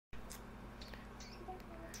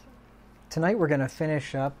Tonight we're going to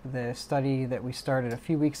finish up the study that we started a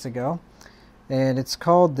few weeks ago, and it's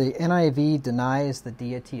called The NIV Denies the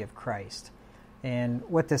Deity of Christ. And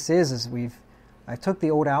what this is I took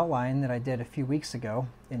the old outline that I did a few weeks ago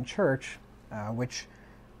in church, which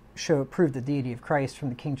proved the deity of Christ from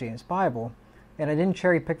the King James Bible, and I didn't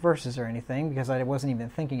cherry pick verses or anything because I wasn't even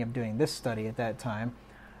thinking of doing this study at that time.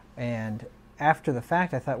 And after the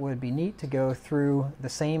fact, I thought it would be neat to go through the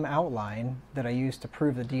same outline that I used to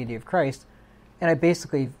prove the deity of Christ, and I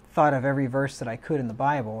basically thought of every verse that I could in the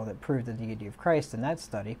Bible that proved the deity of Christ in that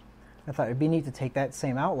study. I thought it would be neat to take that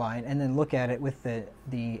same outline and then look at it with the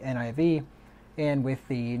NIV and with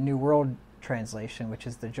the New World Translation, which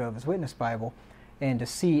is the Jehovah's Witness Bible, and to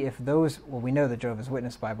see if those, well, we know the Jehovah's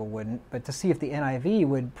Witness Bible wouldn't, but to see if the NIV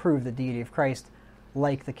would prove the deity of Christ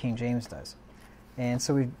like the King James does. And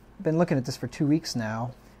so we've been looking at this for 2 weeks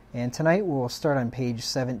now, and tonight we'll start on page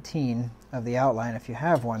 17 of the outline, if you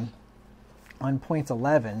have one, on point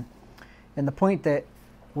 11. And the point that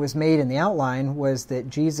was made in the outline was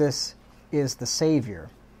that Jesus is the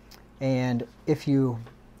Savior. And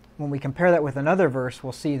when we compare that with another verse,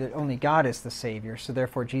 we'll see that only God is the Savior, so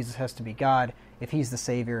therefore Jesus has to be God if He's the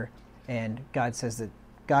Savior, and God says that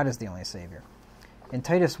God is the only Savior. In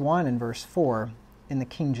Titus 1 and verse 4, in the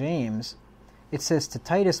King James, it says, "To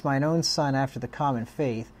Titus, mine own son, after the common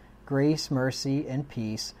faith, grace, mercy, and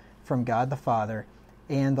peace from God the Father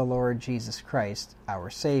and the Lord Jesus Christ, our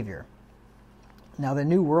Savior." Now the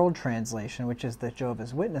New World Translation, which is the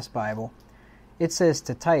Jehovah's Witness Bible, it says,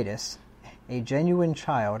 "To Titus, a genuine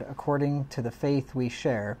child according to the faith we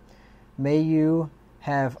share, may you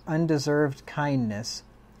have undeserved kindness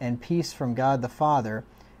and peace from God the Father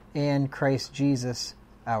and Christ Jesus,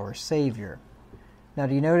 our Savior." Now,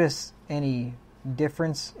 do you notice any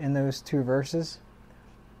difference in those two verses?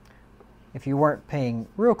 If you weren't paying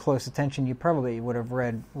real close attention, you probably would have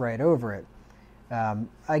read right over it.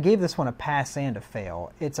 I gave this one a pass and a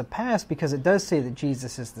fail. It's a pass because it does say that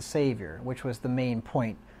Jesus is the Savior, which was the main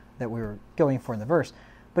point that we were going for in the verse.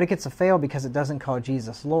 But it gets a fail because it doesn't call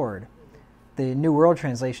Jesus Lord. The New World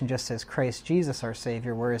Translation just says Christ Jesus our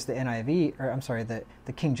Savior, whereas the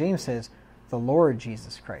the King James says the Lord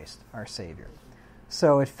Jesus Christ our Savior.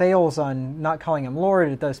 So it fails on not calling Him Lord,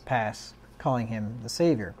 it does pass calling Him the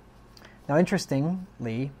Savior. Now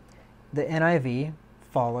interestingly, the NIV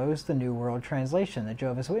follows the New World Translation, the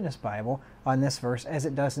Jehovah's Witness Bible, on this verse as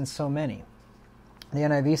it does in so many. The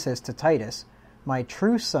NIV says, "To Titus, my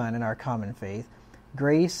true son in our common faith,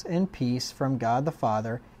 grace and peace from God the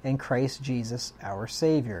Father and Christ Jesus our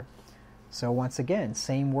Savior." So once again,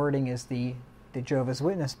 same wording as the Jehovah's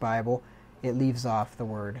Witness Bible, it leaves off the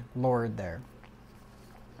word Lord there.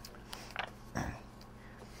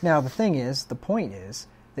 Now the point is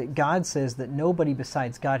that God says that nobody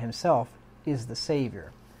besides God Himself is the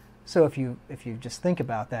Savior. So if you just think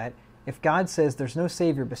about that, if God says there's no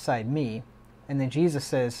Savior beside me, and then Jesus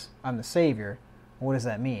says I'm the Savior, what does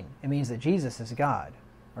that mean? It means that Jesus is God,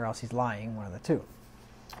 or else He's lying, one of the two.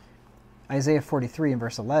 Isaiah 43 and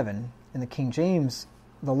verse 11, in the King James,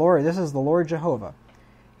 this is the Lord Jehovah.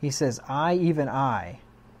 He says, "I, even I,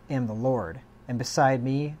 am the Lord, and beside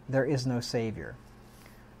me there is no Savior."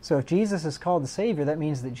 So if Jesus is called the Savior, that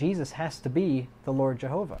means that Jesus has to be the Lord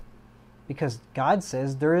Jehovah, because God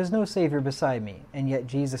says there is no Savior beside me, and yet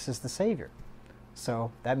Jesus is the Savior. So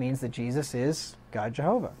that means that Jesus is God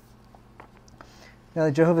Jehovah. Now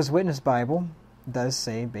the Jehovah's Witness Bible does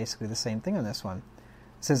say basically the same thing on this one.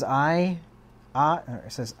 It says, I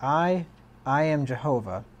am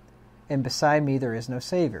Jehovah, and beside me there is no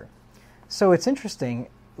Savior." So it's interesting,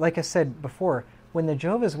 like I said before, when the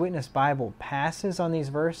Jehovah's Witness Bible passes on these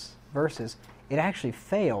verses, it actually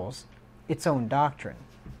fails its own doctrine,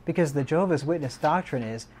 because the Jehovah's Witness doctrine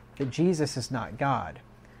is that Jesus is not God.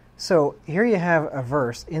 So here you have a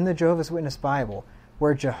verse in the Jehovah's Witness Bible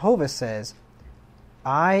where Jehovah says,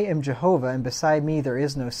 "I am Jehovah, and beside me there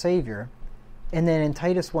is no Savior." And then in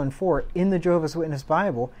Titus 1:4, in the Jehovah's Witness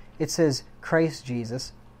Bible, it says, "Christ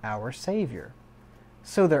Jesus, our Savior."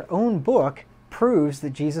 So their own book proves that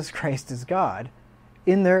Jesus Christ is God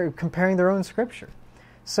in their comparing their own scripture.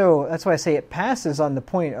 So that's why I say it passes on the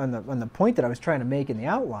point that I was trying to make in the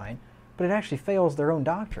outline, but it actually fails their own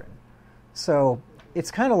doctrine. So it's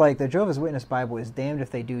kind of like the Jehovah's Witness Bible is damned if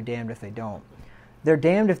they do, damned if they don't. They're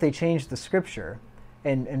damned if they change the scripture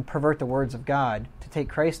and pervert the words of God to take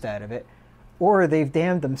Christ out of it, or they've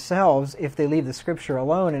damned themselves if they leave the scripture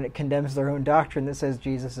alone and it condemns their own doctrine that says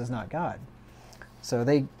Jesus is not God. So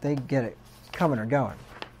they get it coming or going.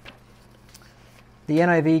 The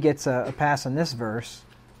NIV gets a pass on this verse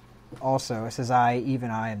also. It says, "I, even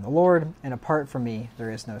I, am the Lord, and apart from me there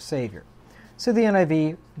is no Savior." So the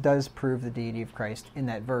NIV does prove the deity of Christ in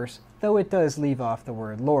that verse, though it does leave off the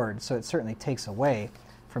word Lord, so it certainly takes away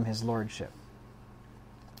from his lordship.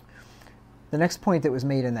 The next point that was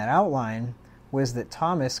made in that outline was that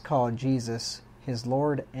Thomas called Jesus his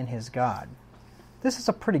Lord and his God. This is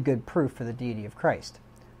a pretty good proof for the deity of Christ.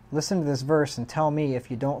 Listen to this verse and tell me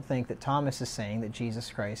if you don't think that Thomas is saying that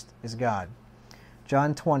Jesus Christ is God.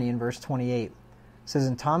 John 20 and verse 28 says,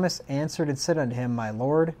 "And Thomas answered and said unto him, My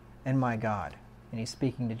Lord and my God." And he's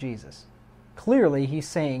speaking to Jesus. Clearly, he's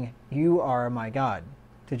saying, "You are my God,"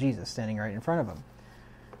 to Jesus, standing right in front of him.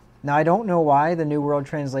 Now, I don't know why the New World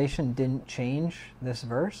Translation didn't change this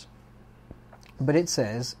verse, but it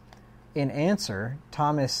says, "In answer,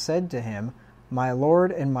 Thomas said to him, My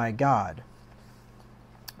Lord and my God."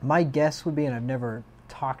 My guess would be, and I've never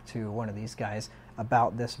talked to one of these guys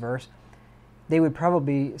about this verse, they would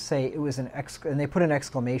probably say it was and they put an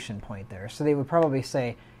exclamation point there. So they would probably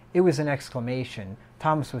say it was an exclamation.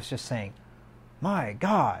 Thomas was just saying, "My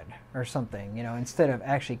God," or something, instead of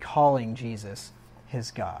actually calling Jesus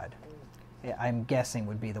his God. I'm guessing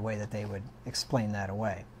would be the way that they would explain that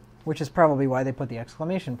away, which is probably why they put the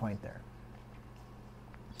exclamation point there.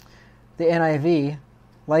 The NIV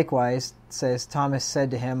likewise says, "Thomas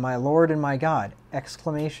said to him, My Lord and my God,"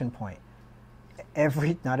 exclamation point.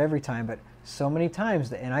 Not every time, but so many times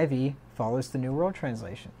the NIV follows the New World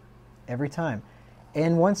Translation. Every time.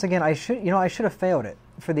 And once again, I should have failed it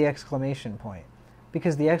for the exclamation point,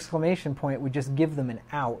 because the exclamation point would just give them an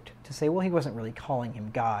out to say, well, he wasn't really calling him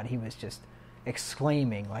God. He was just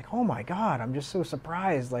exclaiming, like, "Oh my God, I'm just so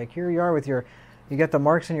surprised. Like, here you are with you got the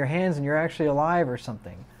marks in your hands and you're actually alive," or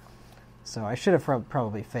something. So I should have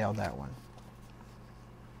probably failed that one.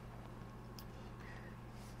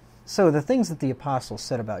 So the things that the apostles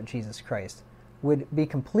said about Jesus Christ would be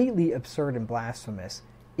completely absurd and blasphemous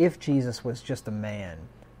if Jesus was just a man.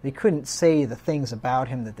 They couldn't say the things about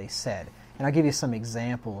him that they said. And I'll give you some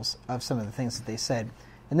examples of some of the things that they said.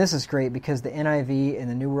 And this is great because the NIV and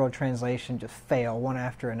the New World Translation just fail one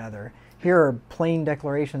after another. Here are plain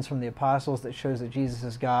declarations from the apostles that shows that Jesus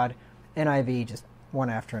is God. NIV just one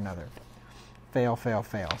after another. Fail, fail,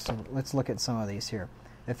 fail. So let's look at some of these here.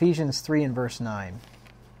 Ephesians 3 and verse 9.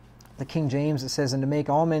 The King James, it says, "And to make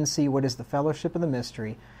all men see what is the fellowship of the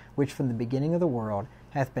mystery, which from the beginning of the world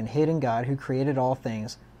hath been hid in God, who created all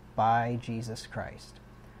things by Jesus Christ."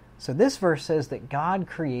 So this verse says that God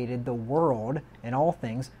created the world and all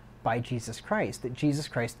things by Jesus Christ, that Jesus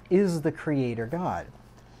Christ is the Creator God.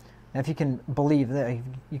 Now, if you can believe that, if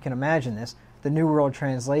you can imagine this, the New World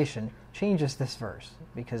Translation changes this verse,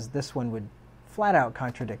 because this one would flat out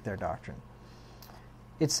contradict their doctrine.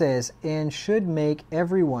 It says, "And should make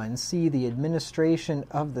everyone see the administration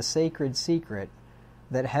of the sacred secret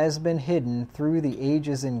that has been hidden through the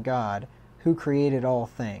ages in God, who created all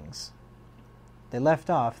things." They left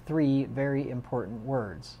off three very important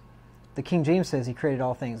words. The King James says he created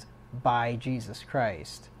all things by Jesus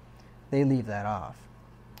Christ. They leave that off.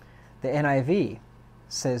 The NIV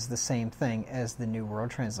says the same thing as the New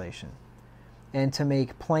World Translation. "And to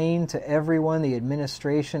make plain to everyone the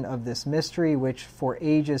administration of this mystery, which for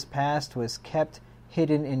ages past was kept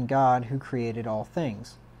hidden in God, who created all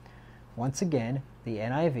things." Once again, the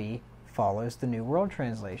NIV follows the New World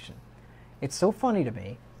Translation. It's so funny to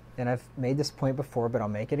me, and I've made this point before, but I'll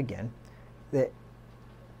make it again, that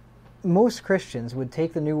most Christians would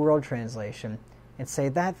take the New World Translation and say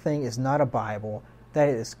that thing is not a Bible, that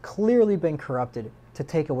it has clearly been corrupted to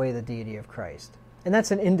take away the deity of Christ. And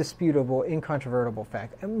that's an indisputable, incontrovertible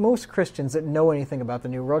fact. And most Christians that know anything about the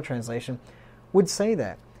New World Translation would say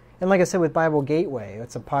that. And like I said with Bible Gateway,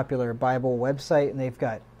 it's a popular Bible website, and they've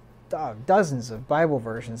got dozens of Bible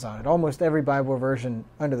versions on it, almost every Bible version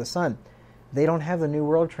under the sun. They don't have the New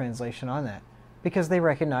World Translation on that because they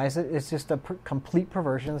recognize that it's just a complete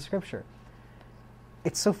perversion of the Scripture.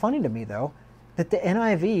 It's so funny to me, though, that the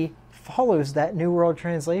NIV follows that New World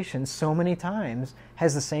Translation so many times,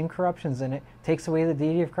 has the same corruptions in it, takes away the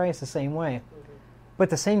deity of Christ the same way. But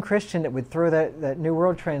the same Christian that would throw that New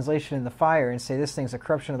World Translation in the fire and say this thing's a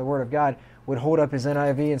corruption of the Word of God would hold up his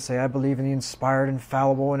NIV and say, "I believe in the inspired,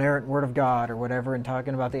 infallible, inerrant Word of God," or whatever, and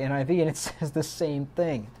talking about the NIV, and it says the same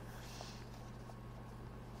thing.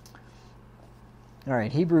 All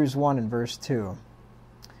right, Hebrews 1 and verse 2.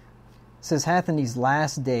 It says, "Hath in these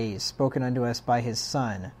last days spoken unto us by his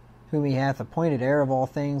Son, whom he hath appointed heir of all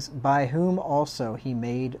things, by whom also he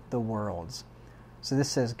made the worlds." So this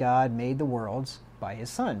says God made the worlds by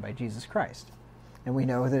his Son, by Jesus Christ. And we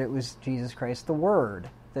know that it was Jesus Christ, the Word,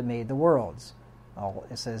 that made the worlds.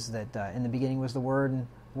 It says that in the beginning was the Word, and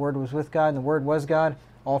the Word was with God, and the Word was God.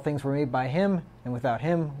 All things were made by him, and without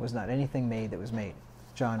him was not anything made that was made.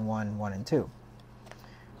 John 1, 1 and 2.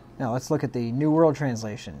 Now let's look at the New World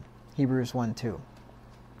Translation, Hebrews 1, 2.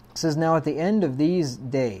 It says, now at the end of these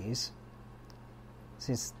days,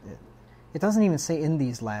 it doesn't even say in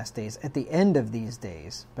these last days, at the end of these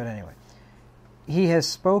days, but anyway, he has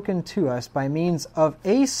spoken to us by means of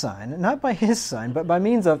a son, not by his son, but by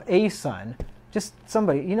means of a son, just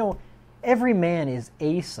somebody. Every man is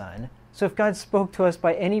a son, so if God spoke to us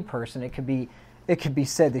by any person, it could be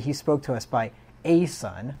said that he spoke to us by a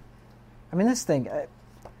son. I mean, this thing,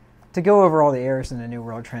 to go over all the errors in the New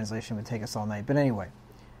World Translation would take us all night, but anyway,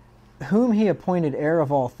 whom he appointed heir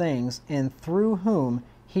of all things, and through whom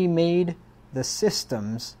he made the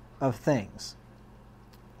systems of things.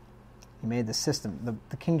 He made the system.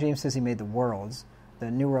 The King James says he made the worlds. The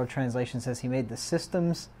New World Translation says he made the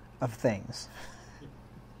systems of things.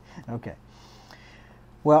 Okay.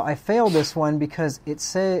 Well, I failed this one because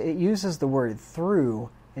it uses the word through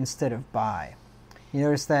instead of by. You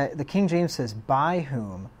notice that the King James says by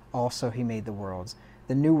whom also he made the worlds.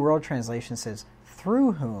 The New World Translation says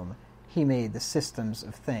through whom he made the systems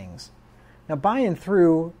of things. Now, by and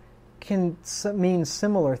through can mean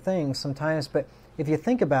similar things sometimes, but if you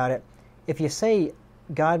think about it, if you say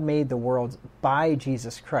God made the worlds by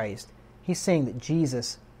Jesus Christ, he's saying that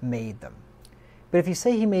Jesus made them. But if you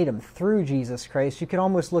say he made them through Jesus Christ, you could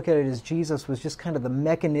almost look at it as Jesus was just kind of the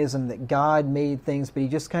mechanism that God made things, but he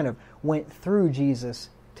just kind of went through Jesus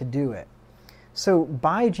to do it. So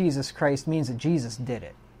by Jesus Christ means that Jesus did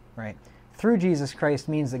it, right? Through Jesus Christ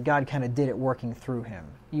means that God kind of did it working through him.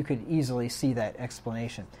 You could easily see that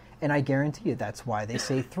explanation. And I guarantee you that's why they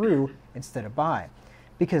say through instead of by.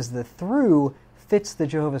 Because the through fits the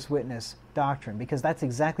Jehovah's Witness doctrine, because that's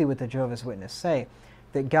exactly what the Jehovah's Witness say,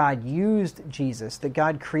 that God used Jesus, that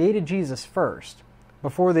God created Jesus first.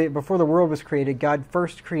 Before the world was created, God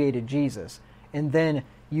first created Jesus, and then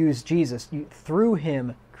used Jesus. Through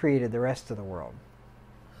him created the rest of the world.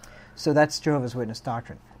 So that's Jehovah's Witness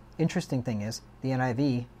doctrine. Interesting thing is, the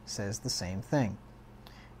NIV says the same thing.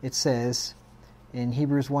 It says in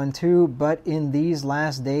Hebrews 1:2, but in these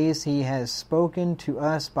last days he has spoken to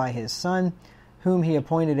us by his Son, whom he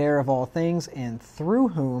appointed heir of all things, and through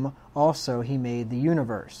whom also he made the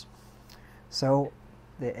universe. So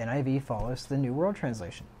the NIV follows the New World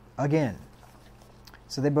Translation again.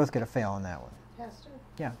 So they both get a fail on that one. Pastor?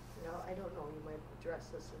 Yeah. I don't know, you might address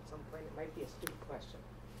this at some point. It might be a stupid question.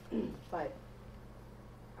 But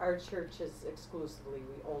our church is exclusively,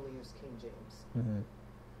 we only use King James. Mm-hmm.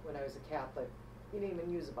 When I was a Catholic, you didn't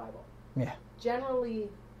even use a Bible. Yeah. Generally,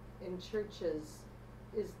 in churches,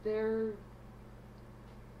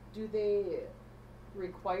 do they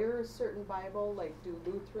require a certain Bible? Like, do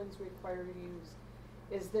Lutherans require to use?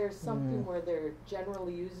 Is there something where they're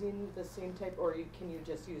generally using the same type, or can you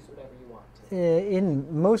just use whatever you want to?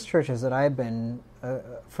 In most churches that I've been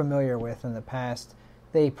familiar with in the past,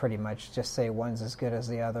 they pretty much just say one's as good as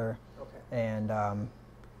the other. Okay. And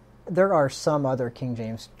there are some other King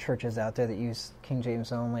James churches out there that use King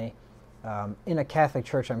James only. In a Catholic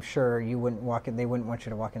church, I'm sure they wouldn't want you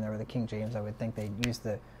to walk in there with a King James. I would think they'd use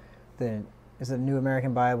the New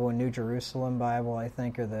American Bible and New Jerusalem Bible, I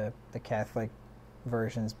think, or the Catholic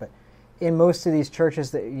versions. But in most of these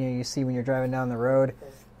churches that you see when you're driving down the road,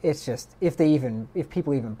 it's just if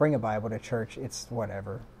people even bring a Bible to church, it's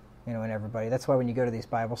whatever, and everybody. That's why when you go to these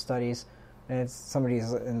Bible studies, and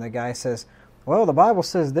the guy says, well, the Bible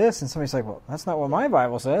says this, and somebody's like, well, that's not what my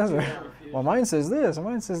Bible says. Or, well, mine says this, and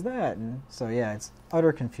mine says that. And so, yeah, it's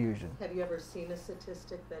utter confusion. Have you ever seen a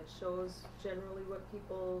statistic that shows generally what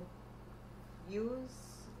people use?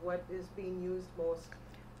 What is being used most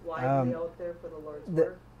widely out there for the Lord's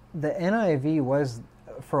work? The NIV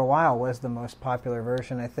for a while, was the most popular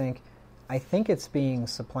version, I think. I think it's being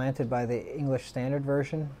supplanted by the English Standard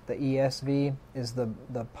Version. The ESV is the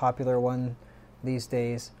popular one these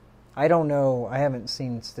days. I don't know. I haven't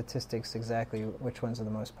seen statistics exactly which ones are the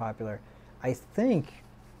most popular. I think,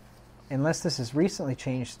 unless this has recently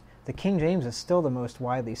changed, the King James is still the most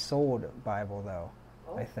widely sold Bible, though,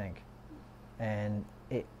 I think. And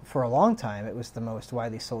for a long time, it was the most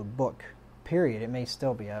widely sold book, period. It may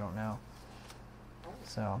still be. I don't know.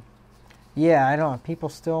 So, yeah, I don't know. People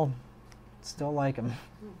still like them,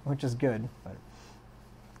 which is good.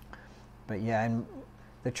 But yeah, and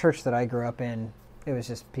the church that I grew up in, it was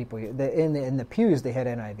just people in the pews. They had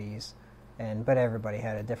NIVs, but everybody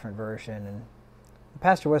had a different version. And the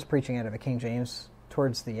pastor was preaching out of a King James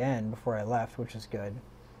towards the end before I left, which is good.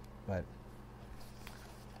 But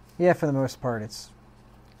yeah, for the most part, it's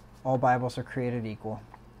all Bibles are created equal.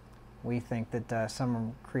 We think that some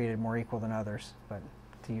are created more equal than others, but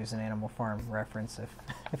to to use an Animal Farm reference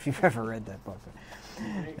if you've ever read that book.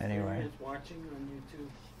 Anyway. Watching on YouTube,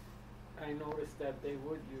 I noticed that they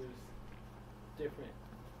would use different.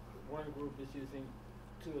 One group is using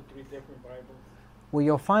 2 or 3 different Bibles. Well,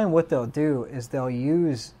 you'll find what they'll do is they'll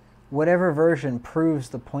use whatever version proves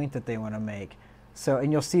the point that they want to make. So,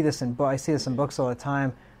 and you'll see this I see this in books all the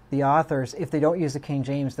time. The authors, if they don't use the King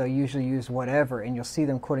James, they'll usually use whatever, and you'll see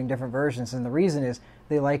them quoting different versions. And the reason is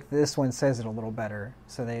they like this one says it a little better,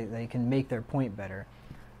 so they can make their point better.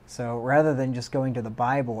 So rather than just going to the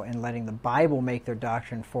Bible and letting the Bible make their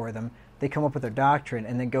doctrine for them, they come up with their doctrine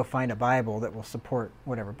and then go find a Bible that will support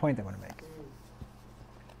whatever point they want to make.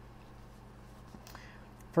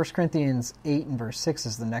 1 Corinthians 8 and verse 6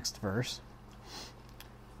 is the next verse.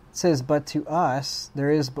 It says, "But to us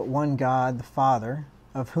there is but one God, the Father,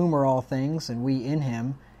 of whom are all things, and we in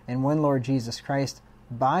him, and one Lord Jesus Christ,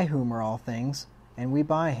 by whom are all things, and we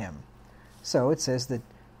by him." So it says that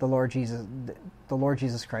the Lord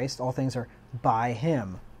Jesus Christ, all things are by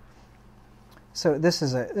him. So this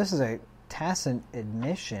is a tacit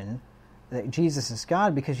admission that Jesus is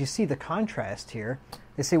God, because you see the contrast here.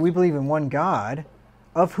 They say we believe in one God,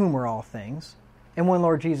 of whom are all things, and one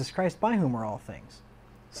Lord Jesus Christ, by whom are all things.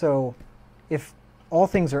 So if all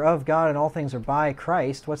things are of God and all things are by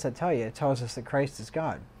Christ, what's that tell you? It tells us that Christ is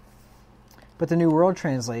God. But the New World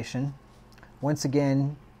Translation, once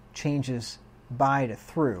again, changes by to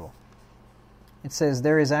through. It says,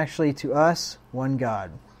 "There is actually to us one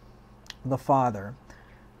God, the Father,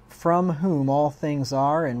 from whom all things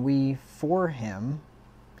are, and we for him.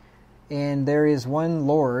 And there is one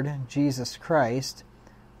Lord, Jesus Christ,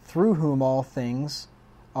 through whom all things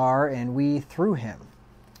are, and we through him."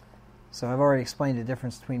 So I've already explained the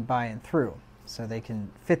difference between by and through. So they can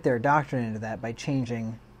fit their doctrine into that by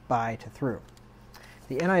changing by to through.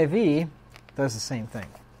 The NIV does the same thing.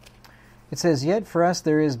 It says, "Yet for us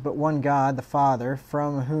there is but one God, the Father,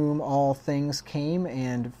 from whom all things came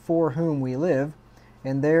and for whom we live.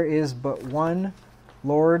 And there is but one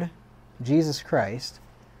Lord, Jesus Christ,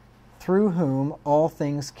 through whom all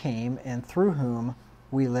things came and through whom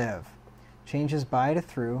we live." Changes by to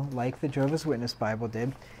through, like the Jehovah's Witness Bible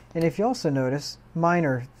did. And if you also notice,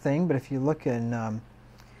 minor thing, but if you look in,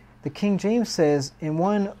 the King James says, "in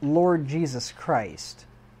one Lord Jesus Christ."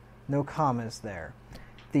 No commas there.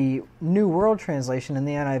 The New World Translation and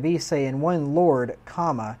the NIV say, "in one Lord,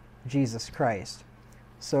 comma, Jesus Christ."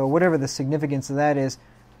 So whatever the significance of that is,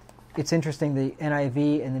 it's interesting the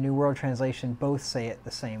NIV and the New World Translation both say it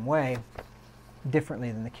the same way,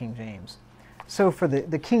 differently than the King James. So for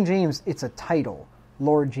the King James, it's a title,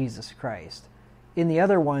 Lord Jesus Christ. In the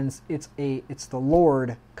other ones, it's the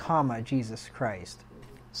Lord, comma, Jesus Christ.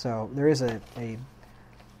 So there is a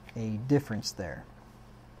difference there.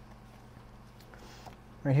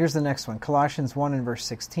 Right, here's the next one, Colossians 1 and verse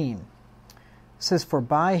 16. It says, "For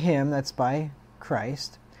by him," that's by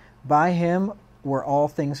Christ, "by him were all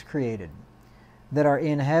things created, that are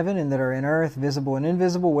in heaven and that are in earth, visible and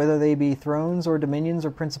invisible, whether they be thrones or dominions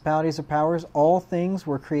or principalities or powers, all things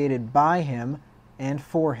were created by him and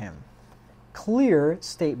for him." Clear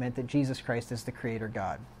statement that Jesus Christ is the Creator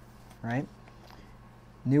God, right?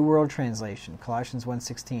 New World Translation, Colossians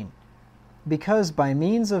 1:16. "Because by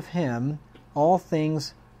means of him all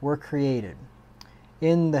things were created,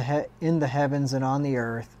 in the heavens and on the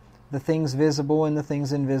earth, the things visible and the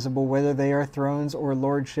things invisible, whether they are thrones or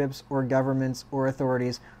lordships or governments or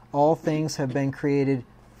authorities, all things have been created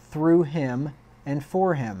through him and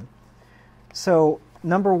for him." So,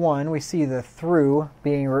 number one, we see the through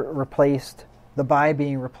being replaced, the by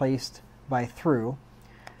being replaced by through.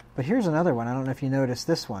 But here's another one. I don't know if you noticed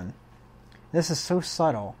this one. This is so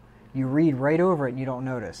subtle. You read right over it and you don't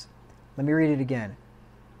notice. Let me read it again.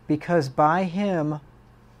 "Because by him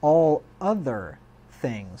all other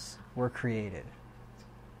things were created."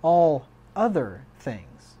 All other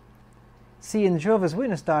things. See, in the Jehovah's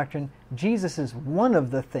Witness doctrine, Jesus is one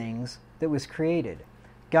of the things that was created.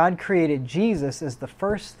 God created Jesus as the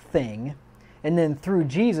first thing, and then through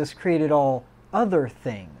Jesus created all other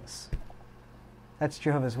things. That's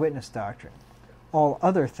Jehovah's Witness doctrine. All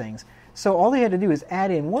other things. So all they had to do is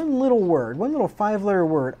add in one little word, one little 5-letter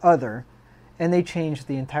word, other, and they changed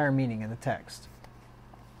the entire meaning of the text.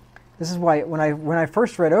 This is why when I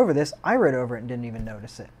first read over this, I read over it and didn't even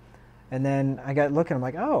notice it. And then I got looking, I'm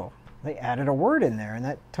like, oh, they added a word in there, and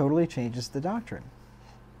that totally changes the doctrine.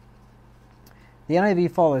 The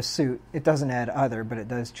NIV follows suit. It doesn't add other, but it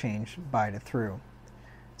does change by to through.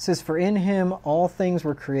 It says, "For in him all things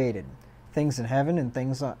were created, things in heaven and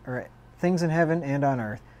things in heaven and on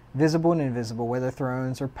earth, visible and invisible, whether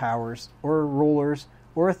thrones or powers or rulers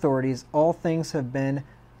or authorities, all things have been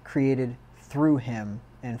created through him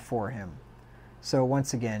and for him. So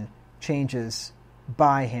once again, changes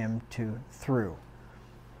by him to through.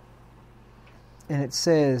 And it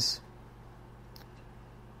says,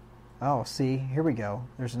 oh, see, here we go.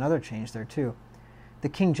 There's another change there too. The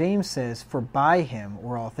King James says, for by him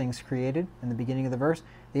were all things created, in the beginning of the verse.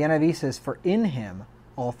 The NIV says, for in him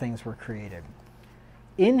all things were created.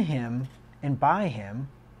 In him and by him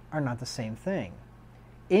are not the same thing.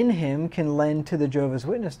 In him can lend to the Jehovah's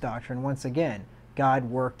Witness doctrine, once again, God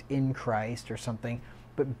worked in Christ or something,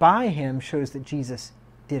 but by him shows that Jesus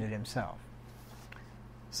did it himself.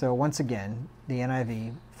 So once again, the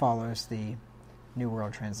NIV follows the New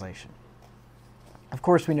World Translation. Of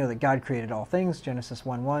course, we know that God created all things. Genesis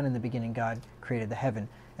 1:1, in the beginning God created the heaven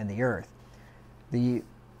and the earth. The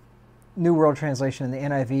New World Translation and the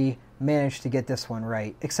NIV managed to get this one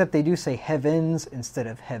right, except they do say heavens instead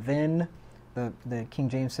of heaven. The King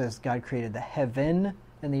James says God created the heaven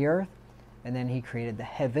and the earth, and then he created the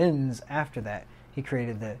heavens after that. He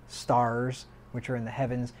created the stars, which are in the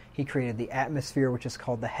heavens. He created the atmosphere, which is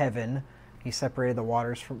called the heaven. He separated the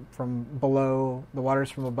waters from below, the waters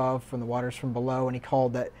from above from the waters from below, and he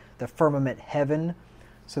called that the firmament heaven.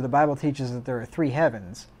 So the Bible teaches that there are three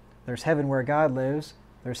heavens. There's heaven where God lives,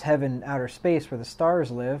 there's heaven outer space where the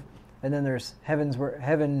stars live, and then there's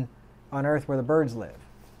heaven on earth where the birds live.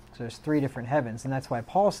 So there's three different heavens, and that's why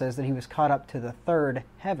Paul says that he was caught up to the third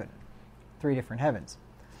heaven. Three different heavens.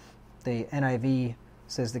 The NIV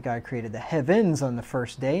says that God created the heavens on the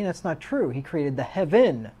first day, and that's not true. He created the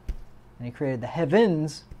heaven, and he created the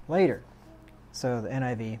heavens later. So the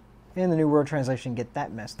NIV and the New World Translation get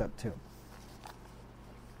that messed up too.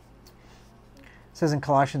 It says in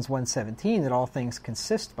Colossians 1:17 that all things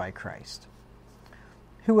consist by Christ.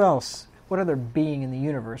 Who else, what other being in the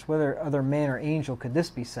universe, whether other man or angel could this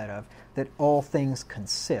be said of, that all things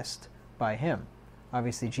consist by him?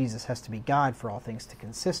 Obviously, Jesus has to be God for all things to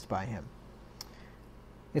consist by him.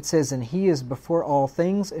 It says, and he is before all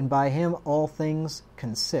things, and by him all things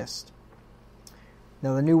consist.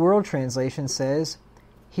 Now, the New World Translation says,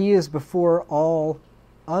 he is before all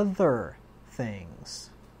other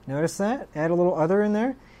things. Notice that? Add a little other in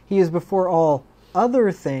there. He is before all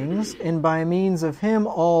other things, and by means of him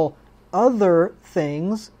all other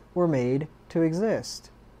things were made to exist.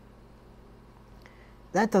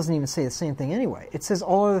 That doesn't even say the same thing anyway. It says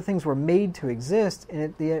all other things were made to exist,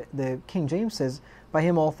 and the King James says, by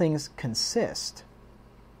him all things consist.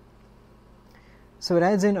 So it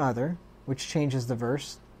adds in other, which changes the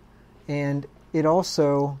verse, and it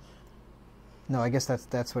also... No, I guess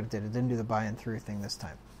that's what it did. It didn't do the by and through thing this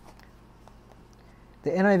time. The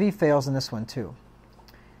NIV fails in this one too.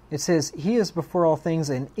 It says, he is before all things,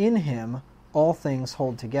 and in him all things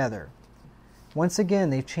hold together. Once again,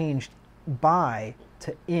 they've changed by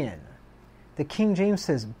to in. The King James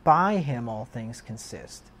says, by him all things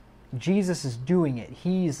consist. Jesus is doing it.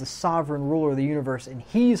 He's the sovereign ruler of the universe, and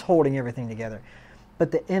he's holding everything together.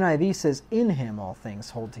 But the NIV says, in him all things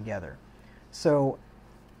hold together. So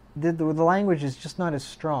the language is just not as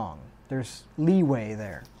strong. There's leeway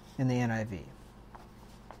there in the NIV.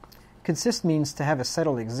 Consist means to have a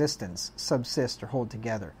settled existence, subsist or hold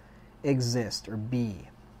together, exist or be.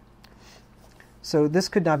 So this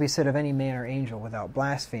could not be said of any man or angel without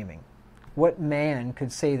blaspheming. What man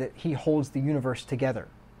could say that he holds the universe together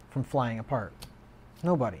from flying apart?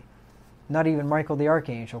 Nobody. Not even Michael the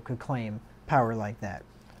Archangel could claim power like that.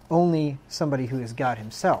 Only somebody who is God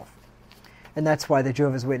himself. And that's why the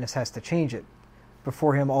Jehovah's Witness has to change it.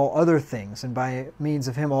 Before him all other things, and by means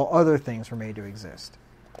of him all other things were made to exist.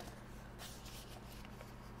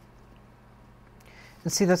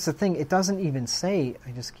 And see, that's the thing. It doesn't even say,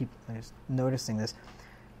 I just noticing this,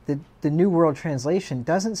 the New World Translation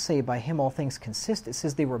doesn't say by him all things consist. It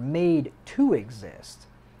says they were made to exist.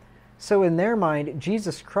 So in their mind,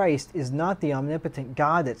 Jesus Christ is not the omnipotent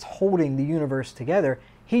God that's holding the universe together.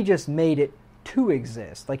 He just made it to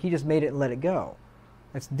exist. Like he just made it and let it go.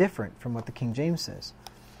 That's different from what the King James says.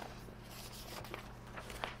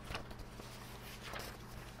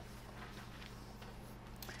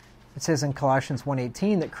 It says in Colossians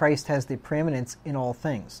 1:18 that Christ has the preeminence in all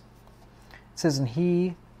things. It says, and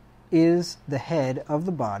he is the head of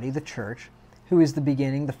the body, the church, who is the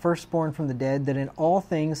beginning, the firstborn from the dead, that in all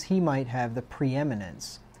things he might have the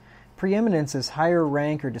preeminence. Preeminence is higher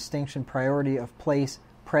rank or distinction, priority of place,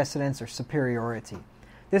 precedence, or superiority.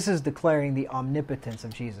 This is declaring the omnipotence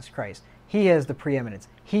of Jesus Christ. He has the preeminence.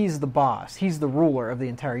 He's the boss. He's the ruler of the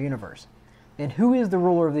entire universe. And who is the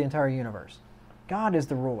ruler of the entire universe? God is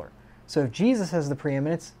the ruler. So if Jesus has the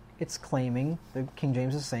preeminence, it's claiming, the King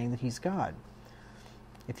James is saying that he's God.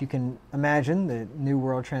 If you can imagine, the New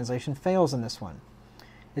World Translation fails in this one.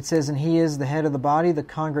 It says, and he is the head of the body, the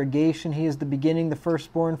congregation. He is the beginning, the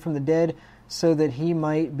firstborn from the dead, so that he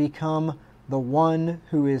might become the one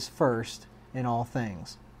who is first in all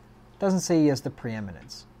things. It doesn't say he has the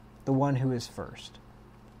preeminence. The one who is first.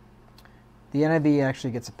 The NIV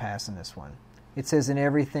actually gets a pass in this one. It says, in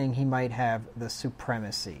everything he might have the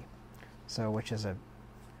supremacy. So, which is a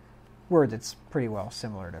word that's pretty well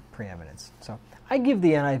similar to preeminence. So, I give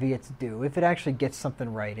the NIV its due. If it actually gets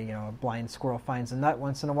something right, a blind squirrel finds a nut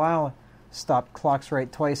once in a while, stop clocks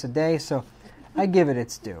right twice a day, so I give it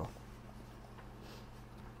its due.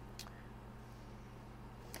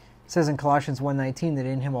 It says in Colossians 1:19 that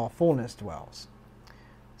in him all fullness dwells.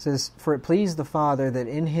 It says, for it pleased the Father that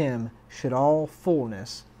in him should all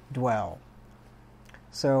fullness dwell.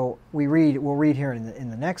 So we'll read here in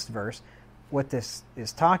the next verse what this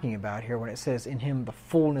is talking about here when it says, in him the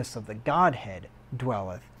fullness of the Godhead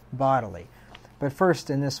dwelleth bodily. But first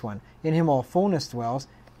in this one, in him all fullness dwells.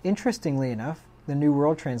 Interestingly enough, the New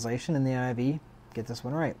World Translation in the NIV, get this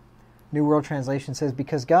one right. New World Translation says,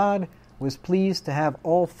 because God was pleased to have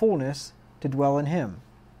all fullness to dwell in him.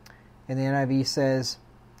 And the NIV says,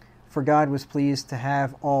 for God was pleased to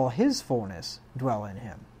have all his fullness dwell in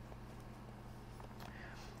him.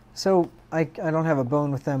 So I don't have a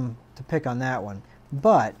bone with them to pick on that one.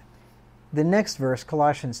 But the next verse,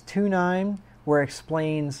 Colossians 2:9, where it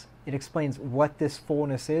explains what this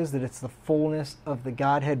fullness is, that it's the fullness of the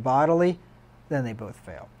Godhead bodily, then they both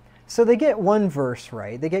fail. So they get one verse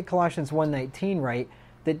right. They get Colossians 1:19 right,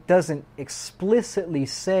 that doesn't explicitly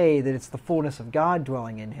say that it's the fullness of God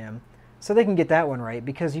dwelling in him. So they can get that one right,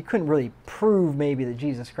 because you couldn't really prove maybe that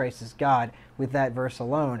Jesus Christ is God with that verse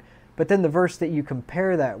alone. But then the verse that you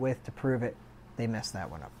compare that with to prove it, they mess that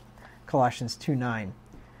one up. Colossians 2:9.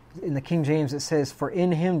 In the King James it says, for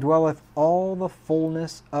in him dwelleth all the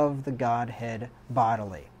fullness of the Godhead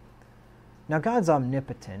bodily. Now God's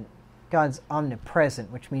omnipotent, God's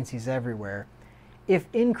omnipresent, which means he's everywhere. If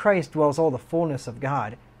in Christ dwells all the fullness of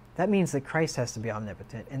God, that means that Christ has to be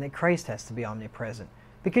omnipotent and that Christ has to be omnipresent.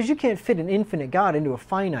 Because you can't fit an infinite God into a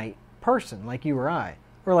finite person like you or I,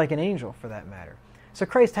 or like an angel for that matter. So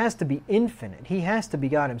Christ has to be infinite. He has to be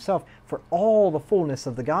God himself for all the fullness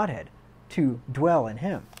of the Godhead to dwell in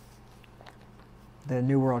him. The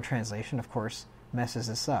New World Translation, of course, messes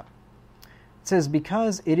this up. It says,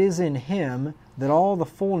 because it is in him that all the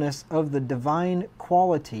fullness of the divine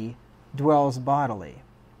quality dwells bodily.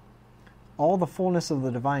 All the fullness of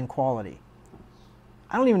the divine quality.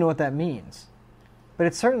 I don't even know what that means. But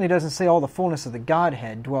it certainly doesn't say all the fullness of the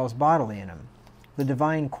Godhead dwells bodily in him. The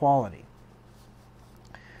divine quality.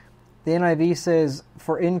 The NIV says,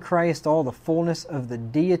 for in Christ all the fullness of the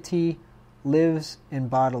deity lives in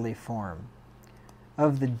bodily form.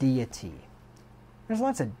 Of the deity. There's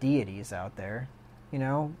lots of deities out there.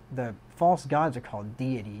 The false gods are called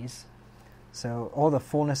deities. So all the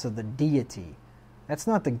fullness of the deity. That's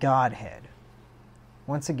not the Godhead.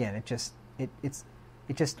 Once again, it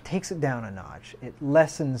just takes it down a notch. It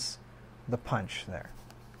lessens the punch there.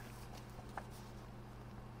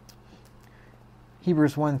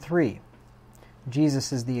 Hebrews 1:3.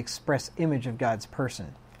 Jesus is the express image of God's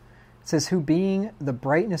person. It says, who being the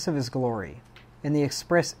brightness of his glory, and the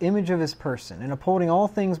express image of his person, and upholding all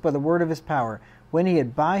things by the word of his power, when he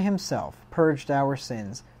had by himself purged our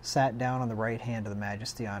sins, sat down on the right hand of the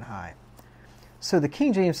majesty on high. So the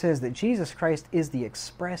King James says that Jesus Christ is the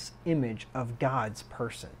express image of God's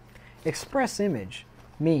person. Express image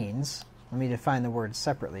means, let me define the word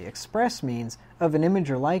separately. Express means of an image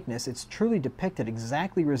or likeness, it's truly depicted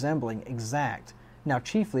exactly resembling exact. Now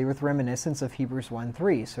chiefly with reminiscence of Hebrews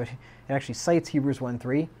 1:3. So it actually cites Hebrews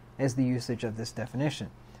 1:3 as the usage of this definition.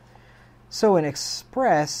 So an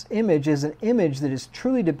express image is an image that is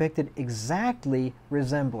truly depicted exactly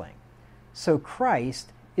resembling. So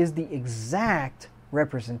Christ is the exact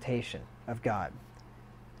representation of God.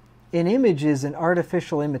 An image is an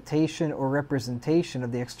artificial imitation or representation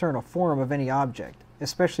of the external form of any object,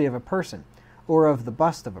 especially of a person, or of the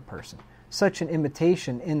bust of a person. Such an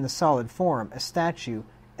imitation in the solid form, a statue,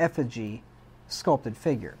 effigy, sculpted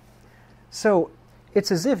figure. So it's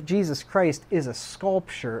as if Jesus Christ is a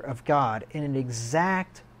sculpture of God in an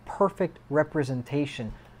exact, perfect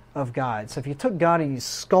representation of God. So if you took God and you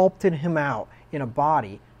sculpted him out in a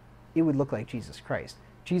body, it would look like Jesus Christ.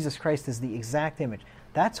 Jesus Christ is the exact image.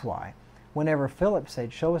 That's why whenever Philip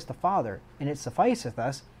said, show us the Father, and it sufficeth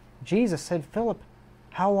us, Jesus said, Philip,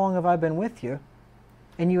 how long have I been with you?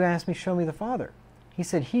 And you asked me, show me the Father. He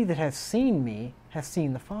said, he that hath seen me hath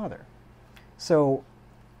seen the Father. So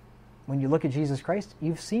when you look at Jesus Christ,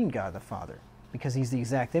 you've seen God the Father, because he's the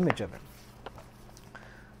exact image of him.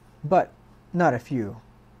 But not if you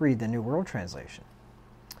read the New World Translation.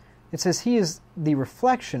 It says he is the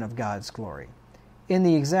reflection of God's glory, in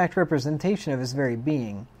the exact representation of his very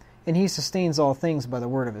being, and he sustains all things by the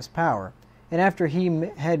word of his power. And after he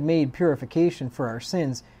had made purification for our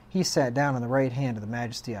sins, he sat down on the right hand of the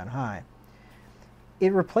Majesty on high.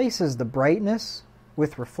 It replaces the brightness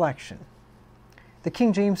with reflection. The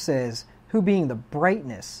King James says, who being the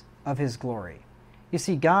brightness of his glory. You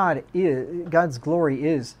see, God's glory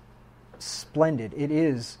is splendid. It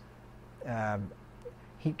is,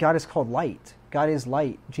 God is called light. God is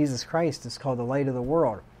light. Jesus Christ is called the light of the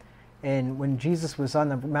world. And when Jesus was on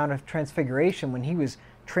the Mount of Transfiguration, when he was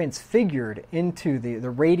transfigured into the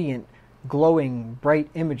radiant, glowing, bright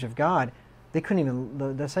image of God,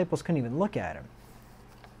 the disciples couldn't even look at him.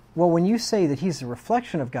 Well, when you say that he's a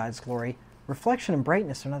reflection of God's glory, reflection and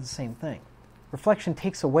brightness are not the same thing. Reflection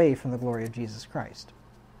takes away from the glory of Jesus Christ.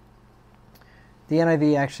 The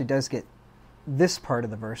NIV actually does get this part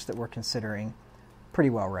of the verse that we're considering pretty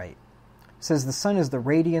well right. It says, the Son is the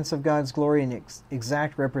radiance of God's glory and the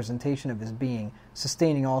exact representation of his being,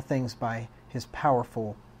 sustaining all things by his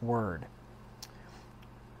powerful word.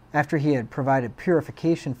 After he had provided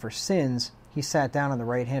purification for sins, he sat down on the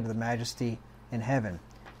right hand of the Majesty in heaven.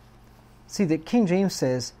 See, that King James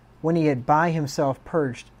says, when he had by himself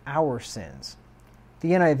purged our sins.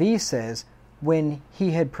 The NIV says, when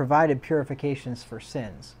he had provided purifications for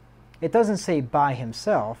sins. It doesn't say by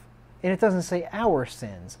himself, and it doesn't say our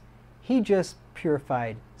sins. He just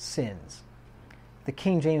purified sins. The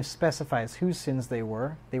King James specifies whose sins they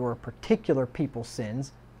were. They were particular people's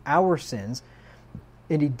sins, our sins,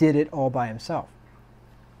 and he did it all by himself.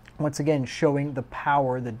 Once again, showing the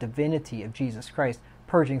power, the divinity of Jesus Christ,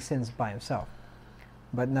 purging sins by himself.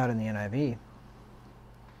 But not in the NIV.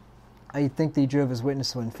 I think the Jehovah's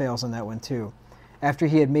Witness one fails on that one too. After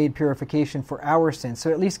he had made purification for our sins. So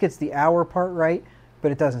it at least gets the our part right,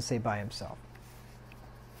 but it doesn't say by himself.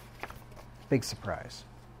 Big surprise.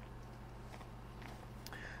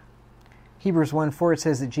 Hebrews 1:4, it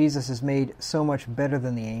says that Jesus is made so much better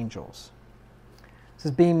than the angels. It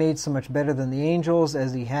says, being made so much better than the angels,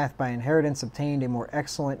 as he hath by inheritance obtained a more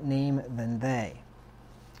excellent name than they.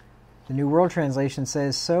 The New World Translation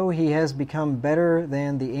says, so he has become better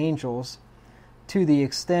than the angels, to the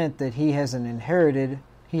extent that he has inherited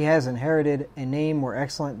a name more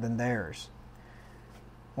excellent than theirs.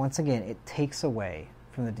 Once again, it takes away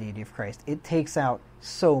from the deity of Christ. It takes out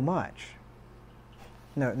so much.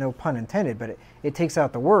 No pun intended, but it takes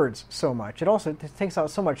out the words so much. It also takes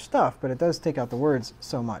out so much stuff, but it does take out the words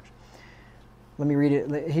so much. Let me read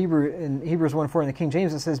it. In Hebrews 1:4 in the King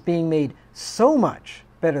James, it says, being made so much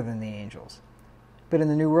better than the angels. But in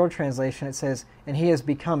the New World Translation, it says, and he has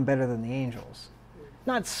become better than the angels.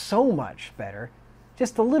 Not so much better,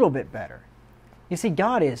 just a little bit better. You see,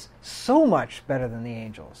 God is so much better than the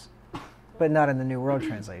angels, but not in the New World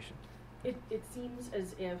Translation. It seems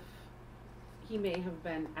as if he may have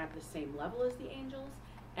been at the same level as the angels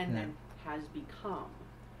and then has become.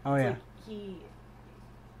 Oh, yeah. Like he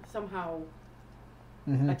somehow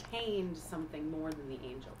attained something more than the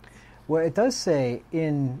angels. Well, it does say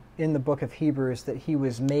in the book of Hebrews that he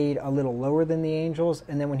was made a little lower than the angels,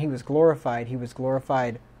 and then when he was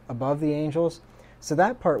glorified above the angels. So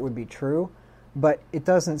that part would be true, but it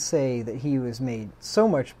doesn't say that he was made so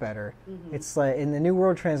much better. Mm-hmm. It's like in the New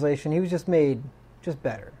World Translation, he was just made just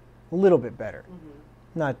better, a little bit better.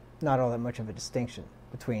 Mm-hmm. Not all that much of a distinction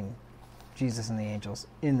between Jesus and the angels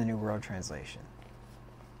in the New World Translation.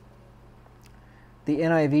 The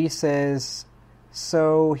NIV says,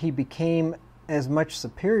 so he became as much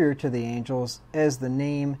superior to the angels as the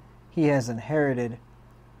name he has inherited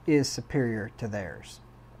is superior to theirs.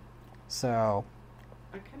 So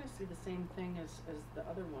I kind of see the same thing as the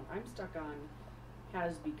other one. I'm stuck on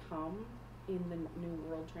has become in the New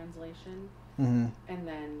World Translation, and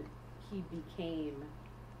then he became.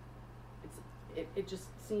 It just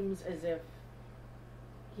seems as if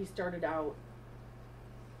he started out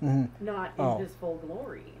not in his full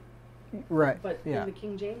glory. Right. But in the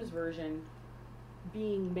King James Version,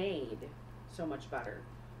 being made so much better.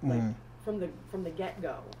 Like from the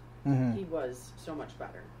get-go, he was so much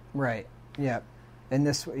better. Right. Yeah. And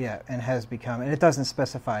and has become, and it doesn't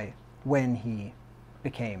specify when he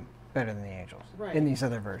became better than the angels in these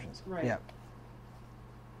other versions. Right. Yeah.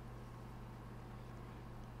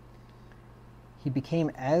 He became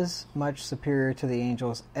as much superior to the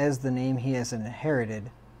angels as the name he has inherited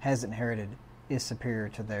is superior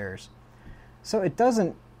to theirs. So it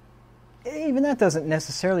doesn't, even that doesn't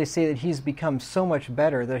necessarily say that he's become so much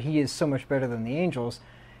better, that he is so much better than the angels.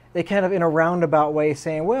 They kind of, in a roundabout way,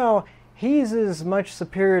 saying, well, he's as much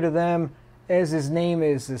superior to them as his name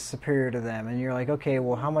is superior to them. And you're like, okay,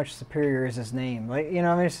 well, how much superior is his name? Like, you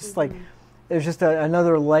know, I mean, it's just like, there's just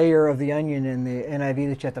another layer of the onion in the NIV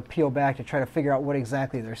that you have to peel back to try to figure out what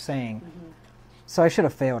exactly they're saying. So I should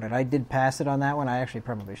have failed it. I did pass it on that one. I actually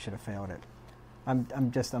probably should have failed it. I'm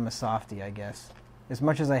a softie, I guess. As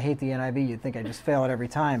much as I hate the NIV, you'd think I just fail it every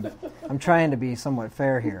time, but I'm trying to be somewhat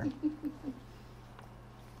fair here.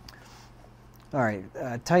 All right,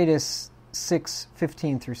 Titus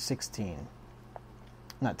 6:15 through 16.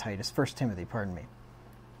 Not Titus, 1 Timothy, pardon me.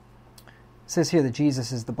 It says here that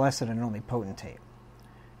Jesus is the blessed and only potentate.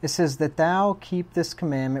 It says that thou keep this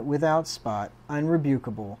commandment without spot,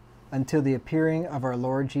 unrebukable, until the appearing of our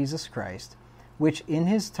Lord Jesus Christ, which in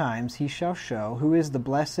his times he shall show, who is the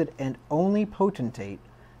blessed and only potentate,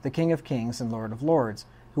 the King of kings and Lord of lords,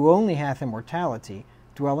 who only hath immortality,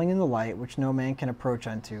 dwelling in the light which no man can approach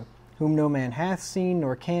unto, whom no man hath seen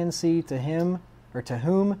nor can see, to him or to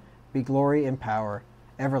whom be glory and power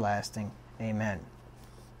everlasting. Amen.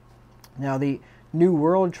 Now the New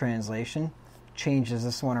World Translation changes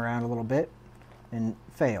this one around a little bit and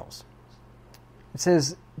fails. It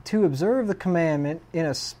says, to observe the commandment in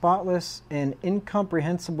a spotless and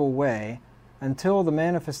incomprehensible way until the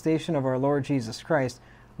manifestation of our Lord Jesus Christ,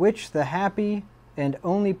 which the happy and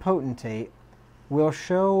only potentate will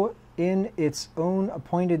show in its own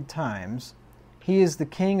appointed times. He is the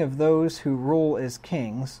King of those who rule as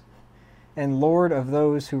kings, and Lord of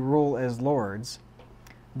those who rule as lords,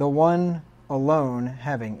 the one alone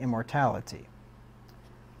having immortality.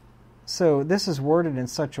 So this is worded in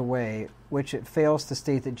such a way which it fails to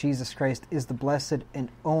state that Jesus Christ is the blessed and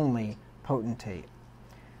only potentate.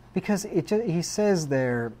 Because he says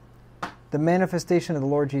there, the manifestation of the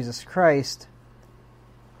Lord Jesus Christ,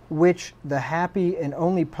 which the happy and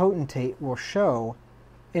only potentate will show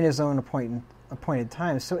in his own appointed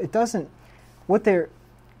time. So it doesn't, what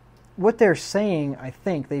they're saying, I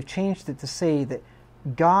think, they've changed it to say that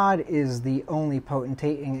God is the only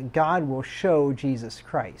potentate and God will show Jesus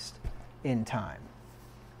Christ in time.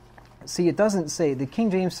 See, it doesn't say, the King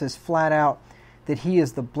James says flat out that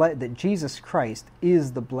that Jesus Christ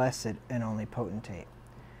is the blessed and only potentate.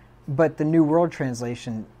 But the New World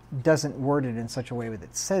Translation doesn't word it in such a way that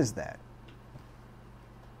it says that.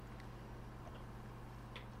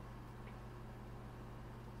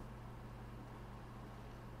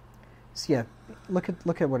 So yeah, look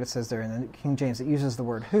at what it says there in the King James. It uses the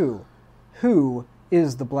word who. Who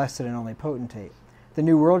is the blessed and only potentate? The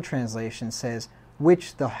New World Translation says,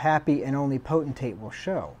 which the happy and only potentate will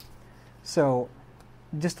show. So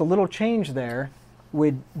just a little change there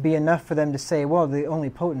would be enough for them to say, well, the only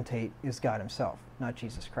potentate is God himself, not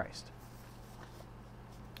Jesus Christ.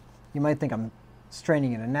 You might think I'm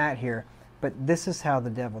straining at a gnat here, but this is how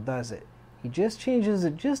the devil does it. He just changes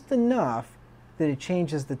it just enough that it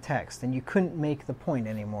changes the text, and you couldn't make the point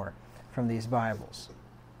anymore from these Bibles.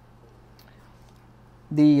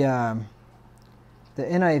 The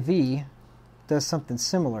NIV does something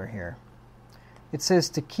similar here. It says,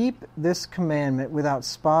 to keep this commandment without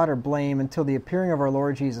spot or blame until the appearing of our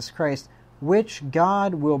Lord Jesus Christ, which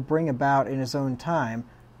God will bring about in his own time,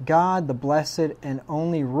 God the blessed and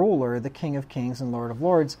only ruler, the King of kings and Lord of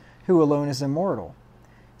lords, who alone is immortal.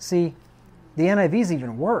 See, the NIV is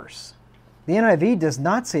even worse. The NIV does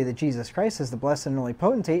not say that Jesus Christ is the blessed and only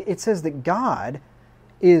potentate. It says that God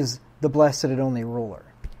is the blessed and only ruler.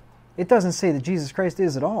 It doesn't say that Jesus Christ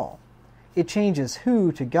is at all. It changes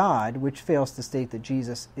who to God, which fails to state that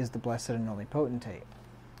Jesus is the blessed and only potentate.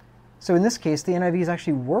 So in this case, the NIV is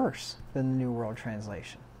actually worse than the New World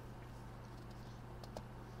Translation.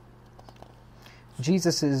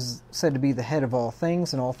 Jesus is said to be the head of all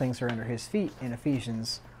things, and all things are under his feet in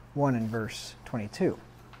Ephesians 1 and verse 22.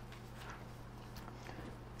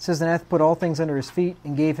 It says, and hath put all things under his feet,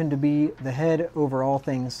 and gave him to be the head over all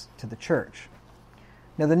things to the church.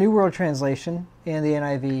 Now the New World Translation and the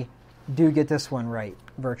NIV do get this one right,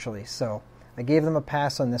 virtually. So I gave them a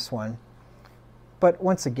pass on this one. But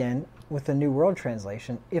once again, with the New World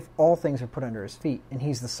Translation, if all things are put under his feet, and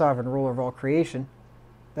he's the sovereign ruler of all creation,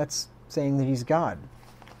 that's saying that he's God.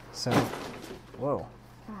 So, whoa.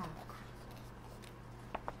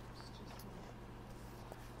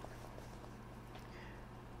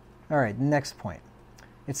 All right, next point.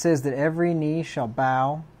 It says that every knee shall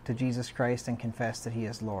bow to Jesus Christ and confess that he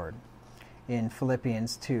is Lord, in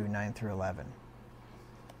Philippians 2, 9 through 11.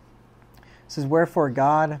 It says, wherefore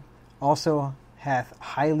God also hath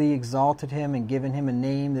highly exalted him and given him a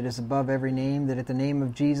name that is above every name, that at the name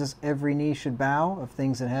of Jesus every knee should bow, of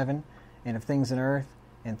things in heaven and of things in earth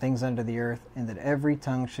and things under the earth, and that every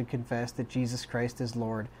tongue should confess that Jesus Christ is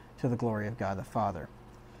Lord, to the glory of God the Father.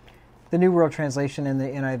 The New World Translation and the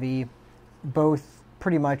NIV both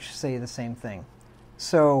pretty much say the same thing.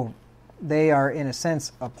 So they are, in a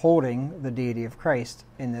sense, upholding the deity of Christ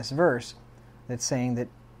in this verse that's saying that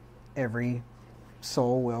every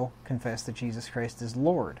soul will confess that Jesus Christ is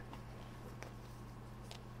Lord.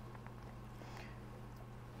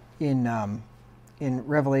 In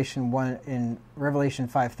Revelation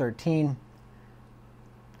 5:13,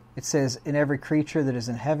 it says, "In every creature that is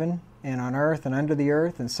in heaven and on earth and under the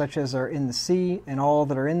earth, and such as are in the sea, and all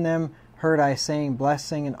that are in them, heard I saying,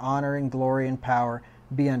 blessing and honor and glory and power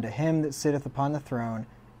be unto him that sitteth upon the throne,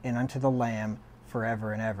 and unto the Lamb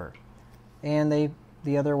forever and ever." And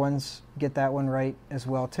the other ones get that one right as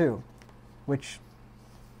well too, which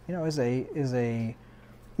is a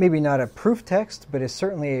maybe not a proof text, but is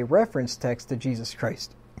certainly a reference text to Jesus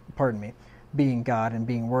Christ. Being God and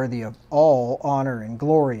being worthy of all honor and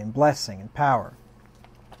glory and blessing and power.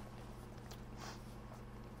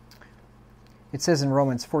 It says in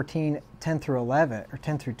Romans 14:10 through 11 or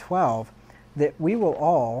 10 through 12 that we will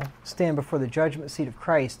all stand before the judgment seat of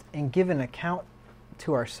Christ and give an account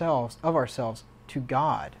to ourselves to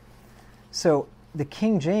God. So the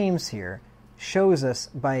King James here shows us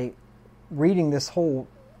by reading this whole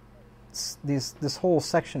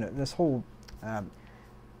section, this whole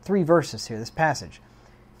 3 verses here, this passage,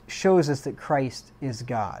 shows us that Christ is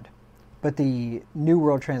God. But the New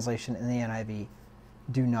World Translation and the NIV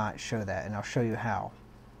do not show that, and I'll show you how.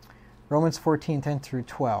 Romans 14:10 through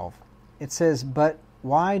 12. It says, "But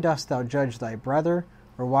why dost thou judge thy brother,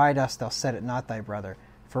 or why dost thou set it not thy brother?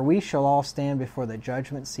 For we shall all stand before the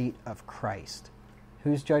judgment seat of Christ."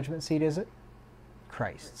 Whose judgment seat is it?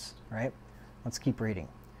 Christ's, right? Let's keep reading.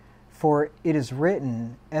 "For it is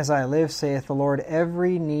written, As I live, saith the Lord,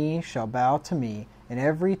 every knee shall bow to me, and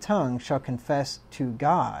every tongue shall confess to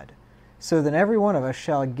God. So then every one of us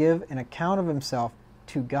shall give an account of himself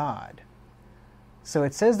to God." So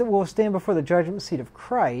it says that we'll stand before the judgment seat of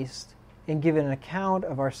Christ and give an account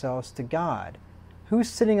of ourselves to God. Who's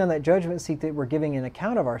sitting on that judgment seat that we're giving an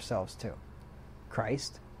account of ourselves to?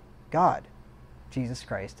 Christ, God. Jesus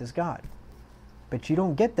Christ is God. But you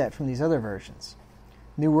don't get that from these other versions.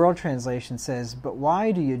 New World Translation says, "But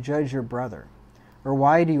why do you judge your brother? Or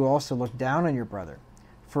why do you also look down on your brother?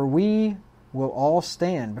 For we will all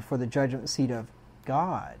stand before the judgment seat of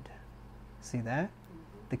God." See that?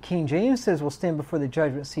 The King James says we'll stand before the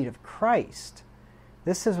judgment seat of Christ.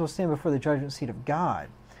 This says we'll stand before the judgment seat of God.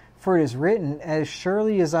 "For it is written, As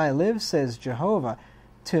surely as I live, says Jehovah,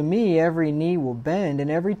 to me every knee will bend,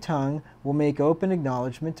 and every tongue will make open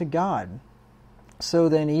acknowledgement to God. So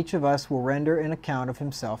then each of us will render an account of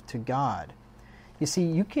himself to God." You see,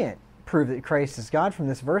 you can't prove that Christ is God from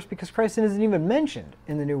this verse because Christ isn't even mentioned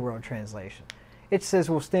in the New World Translation. It says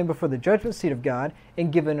we'll stand before the judgment seat of God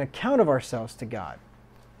and give an account of ourselves to God.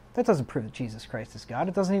 That doesn't prove that Jesus Christ is God.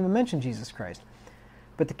 It doesn't even mention Jesus Christ.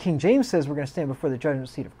 But the King James says we're going to stand before the judgment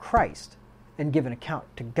seat of Christ and give an account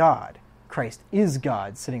to God. Christ is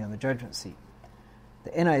God sitting on the judgment seat.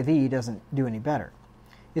 The NIV doesn't do any better.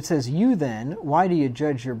 It says, "You then, why do you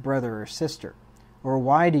judge your brother or sister? Or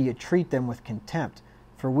why do you treat them with contempt?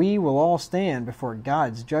 For we will all stand before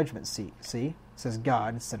God's judgment seat." See? It says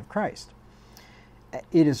God instead of Christ.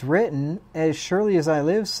 "It is written, As surely as I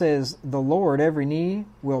live, says the Lord, every knee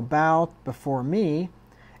will bow before me,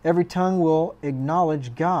 every tongue will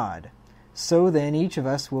acknowledge God. So then each of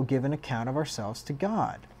us will give an account of ourselves to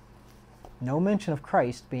God." No mention of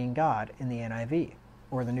Christ being God in the NIV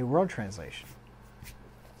or the New World Translation.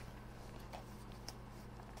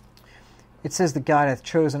 It says that God hath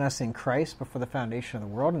chosen us in Christ before the foundation of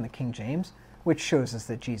the world in the King James, which shows us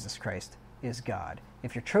that Jesus Christ is God.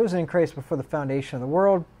 If you're chosen in Christ before the foundation of the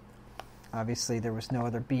world, obviously there was no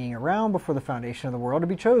other being around before the foundation of the world to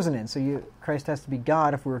be chosen in. So Christ has to be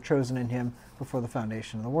God if we were chosen in him before the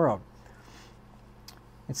foundation of the world.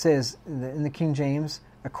 It says in the King James,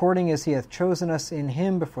 "According as he hath chosen us in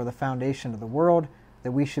him before the foundation of the world,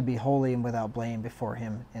 that we should be holy and without blame before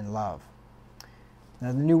him in love."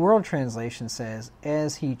 Now the New World Translation says,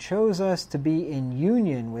 "As he chose us to be in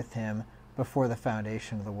union with him before the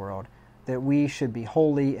foundation of the world, that we should be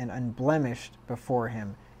holy and unblemished before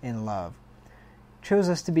him in love." Chose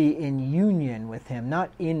us to be in union with him, not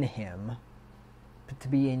in him, but to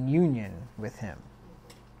be in union with him.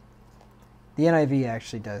 The NIV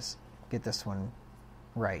actually does get this one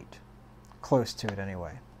right. Close to it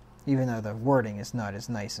anyway, even though the wording is not as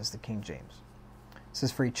nice as the King James. It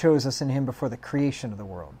says, "For he chose us in him before the creation of the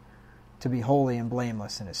world, to be holy and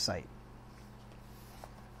blameless in his sight."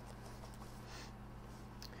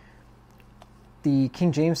 The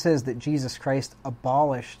King James says that Jesus Christ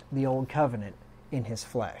abolished the old covenant in his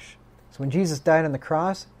flesh. So when Jesus died on the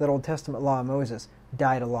cross, that Old Testament law of Moses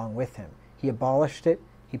died along with him. He abolished it.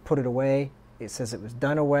 He put it away. It says it was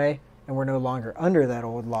done away, and we're no longer under that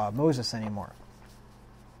old law of Moses anymore.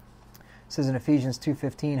 It says in Ephesians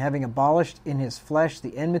 2:15, having abolished in his flesh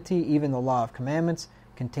the enmity, even the law of commandments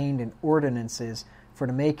contained in ordinances, for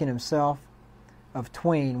to make in himself of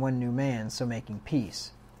twain one new man, so making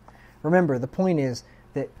peace. Remember, the point is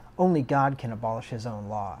that only God can abolish his own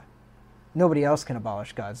law. Nobody else can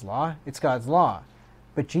abolish God's law. It's God's law.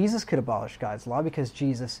 But Jesus could abolish God's law because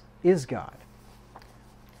Jesus is God.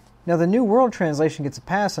 Now, the New World Translation gets a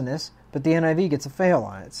pass on this, but the NIV gets a fail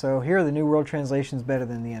on it. So here the New World Translation is better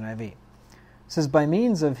than the NIV. It says, by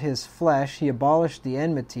means of his flesh he abolished the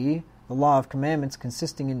enmity, the law of commandments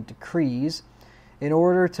consisting in decrees, in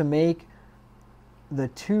order to make the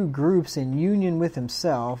two groups in union with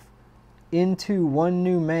himself into one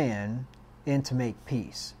new man, and to make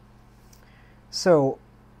peace. So,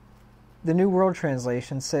 the New World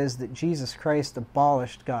Translation says that Jesus Christ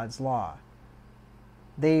abolished God's law.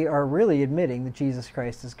 They are really admitting that Jesus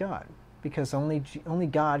Christ is God, because only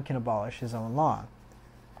God can abolish his own law.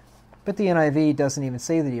 But the NIV doesn't even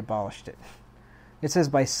say that he abolished it. It says,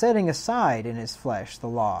 by setting aside in his flesh the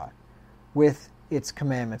law with its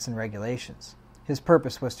commandments and regulations. His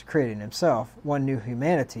purpose was to create in himself one new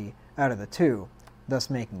humanity out of the two, thus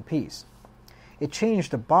making peace. It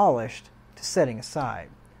changed abolished to setting aside.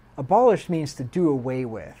 Abolished means to do away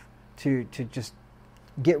with, to just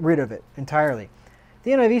get rid of it entirely.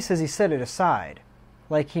 The NIV says he set it aside,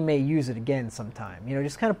 like he may use it again sometime.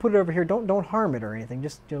 Just kind of put it over here. Don't harm it or anything.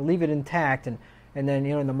 Just leave it intact, and then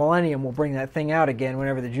in the millennium we'll bring that thing out again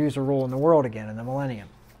whenever the Jews are ruling the world again in the millennium.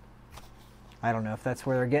 I don't know if that's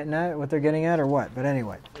where they're getting at, what they're getting at, or what. But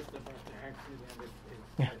anyway,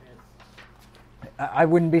 I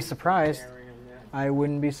wouldn't be surprised. I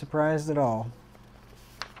wouldn't be surprised at all.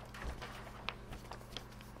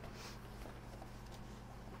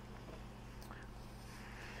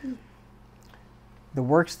 The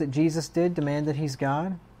works that Jesus did demand that he's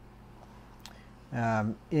God.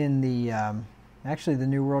 Actually, the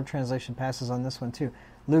New World Translation passes on this one too.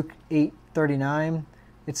 Luke 8:39,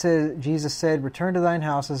 it says, Jesus said, return to thine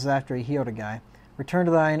house. This is after he healed a guy. Return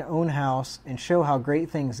to thine own house, and show how great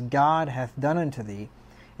things God hath done unto thee.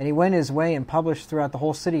 And he went his way and published throughout the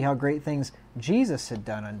whole city how great things Jesus had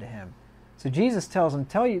done unto him. So Jesus tells him,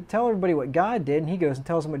 tell everybody what God did, and he goes and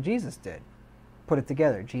tells them what Jesus did. Put it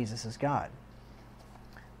together. Jesus is God.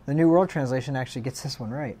 The New World Translation actually gets this one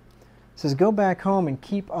right. It says, go back home and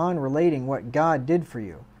keep on relating what God did for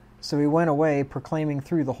you. So he went away, proclaiming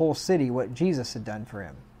through the whole city what Jesus had done for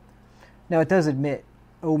him. Now it does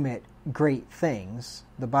omit great things.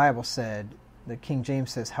 The Bible said, the King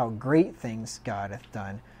James says, how great things God hath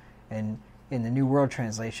done. And in the New World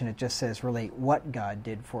Translation, it just says, relate what God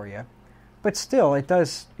did for you. But still, it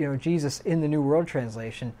does, Jesus in the New World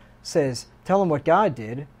Translation says, tell him what God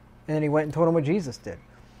did, and then he went and told him what Jesus did.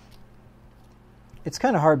 It's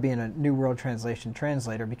kind of hard being a New World Translation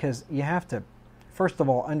translator because you have to, first of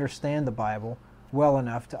all, understand the Bible well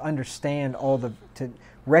enough to understand to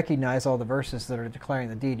recognize all the verses that are declaring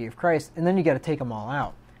the deity of Christ, and then you got to take them all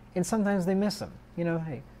out. And sometimes they miss them.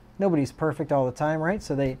 Hey, nobody's perfect all the time, right?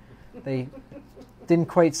 So they didn't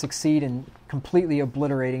quite succeed in completely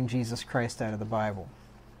obliterating Jesus Christ out of the Bible.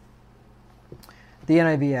 The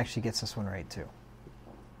NIV actually gets this one right too.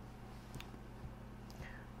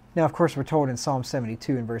 Now, of course, we're told in Psalm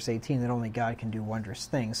 72 and verse 18 that only God can do wondrous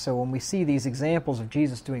things. So when we see these examples of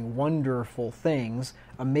Jesus doing wonderful things,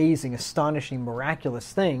 amazing, astonishing,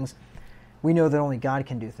 miraculous things, we know that only God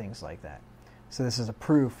can do things like that. So this is a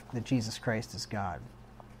proof that Jesus Christ is God.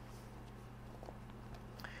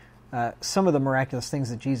 Some of the miraculous things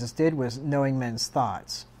that Jesus did was knowing men's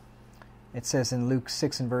thoughts. It says in Luke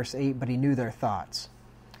 6 and verse 8, but he knew their thoughts.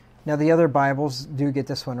 Now, the other Bibles do get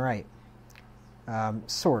this one right.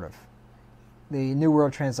 Sort of. The New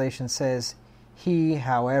World Translation says, he,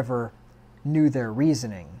 however, knew their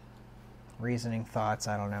reasoning. Reasoning, thoughts,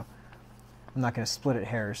 I don't know. I'm not going to split it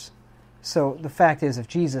hairs. So the fact is, if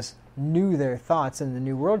Jesus knew their thoughts in the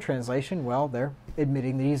New World Translation, well, they're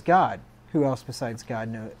admitting that he's God. Who else besides God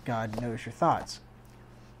knows your thoughts?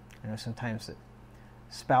 I know sometimes that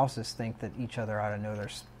spouses think that each other ought to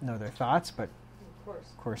know their thoughts, but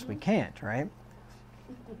of course we can't, right?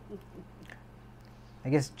 I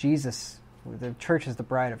guess the church is the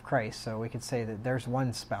bride of Christ, so we could say that there's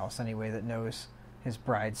one spouse anyway that knows his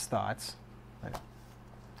bride's thoughts. But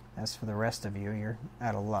as for the rest of you, you're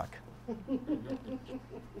out of luck.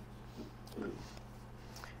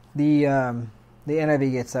 The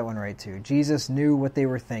NIV gets that one right too. Jesus knew what they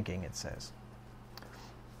were thinking, it says.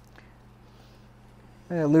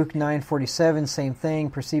 Luke 9:47, same thing,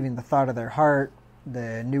 perceiving the thought of their heart.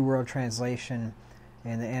 the New World Translation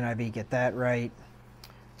and the NIV get that right.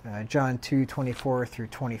 John 2:24 through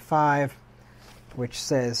 25, which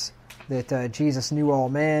says that Jesus knew all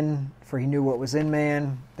men, for he knew what was in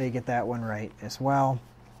man. They get that one right as well.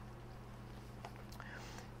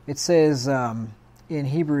 It says in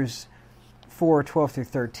Hebrews 4:12 through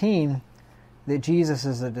 13 that Jesus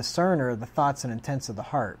is a discerner of the thoughts and intents of the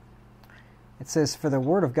heart. It says, "For the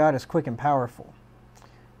word of God is quick and powerful,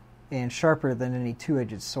 and sharper than any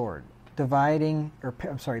two-edged sword,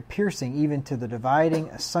 piercing even to the dividing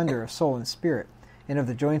asunder of soul and spirit, and of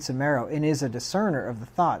the joints and marrow, and is a discerner of the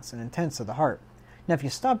thoughts and intents of the heart." Now, if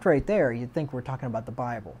you stopped right there, you'd think we're talking about the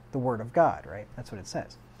Bible, the Word of God, right? That's what it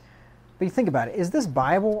says. But you think about it, is this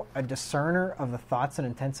Bible a discerner of the thoughts and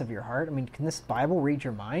intents of your heart? I mean, can this Bible read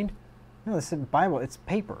your mind? No, this Bible, it's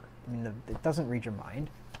paper. I mean, it doesn't read your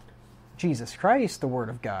mind. Jesus Christ, the Word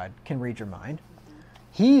of God, can read your mind.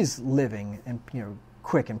 He's living and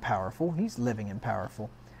quick and powerful. He's living and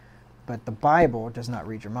powerful. But the Bible does not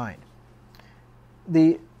read your mind.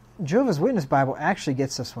 The Jehovah's Witness Bible actually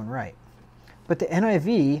gets this one right. But the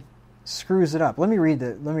NIV screws it up. Let me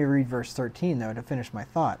read verse 13, though, to finish my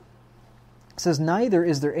thought. It says, "Neither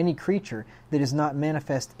is there any creature that is not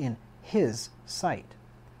manifest in his sight."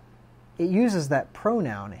 It uses that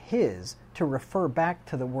pronoun, his, to refer back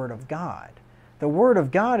to the Word of God. The Word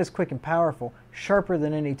of God is quick and powerful, sharper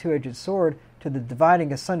than any two-edged sword, to the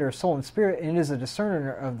dividing asunder of soul and spirit, and it is a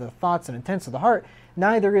discerner of the thoughts and intents of the heart.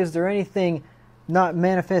 Neither is there anything not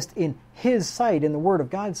manifest in his sight, in the Word of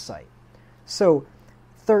God's sight. So,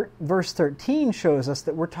 verse 13 shows us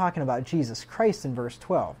that we're talking about Jesus Christ in verse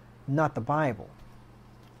 12, not the Bible.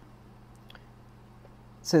 It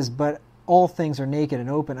says, "But all things are naked and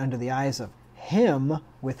open under the eyes of him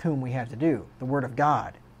with whom we have to do." The Word of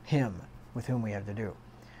God, him with whom we have to do.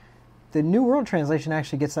 The New World Translation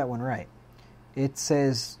actually gets that one right. It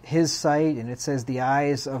says his sight, and it says the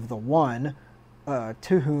eyes of the one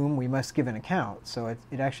to whom we must give an account. So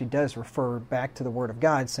it actually does refer back to the Word of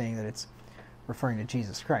God, saying that it's referring to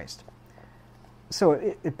Jesus Christ. So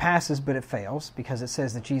it passes, but it fails, because it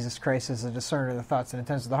says that Jesus Christ is a discerner of the thoughts and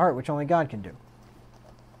intents of the heart, which only God can do.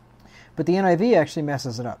 But the NIV actually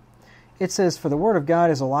messes it up. It says, "For the Word of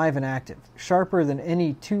God is alive and active, sharper than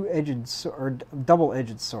any two-edged or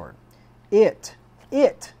double-edged sword." It, you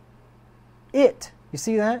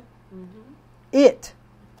see that? Mm-hmm. It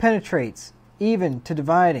penetrates even to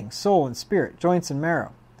dividing soul and spirit, joints and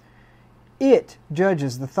marrow. It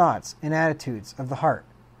judges the thoughts and attitudes of the heart.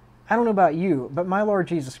 I don't know about you, but my Lord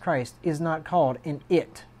Jesus Christ is not called an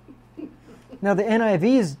it. Now the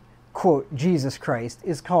NIV's quote, Jesus Christ,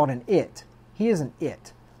 is called an it. He is an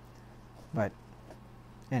it. But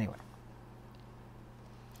anyway.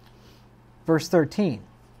 Verse 13.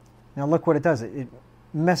 Now look what it does. It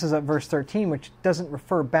messes up verse 13, which doesn't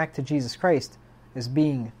refer back to Jesus Christ as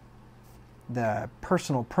being the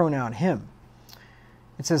personal pronoun him.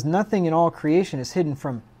 It says, "Nothing in all creation is hidden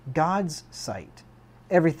from God's sight.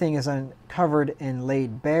 Everything is uncovered and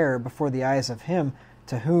laid bare before the eyes of him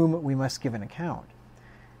to whom we must give an account."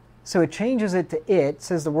 So it changes it to it,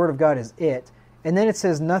 says the Word of God is it, and then it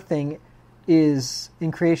says nothing is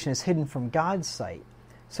in creation is hidden from God's sight.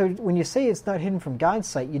 So when you say it's not hidden from God's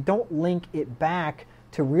sight, you don't link it back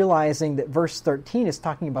to realizing that verse 13 is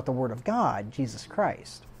talking about the Word of God, Jesus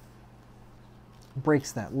Christ. It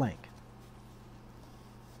breaks that link.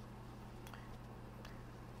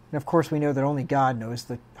 And of course we know that only God knows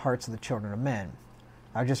the hearts of the children of men.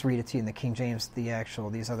 I'll just read it to you in the King James.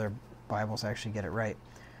 These other Bibles actually get it right.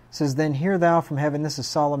 It says, "Then hear thou from heaven," this is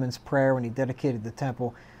Solomon's prayer when he dedicated the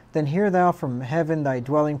temple, "Then hear thou from heaven thy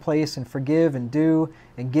dwelling place, and forgive and do,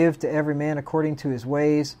 and give to every man according to his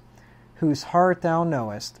ways, whose heart thou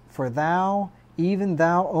knowest, for thou, even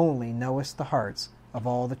thou only, knowest the hearts of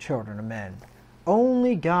all the children of men."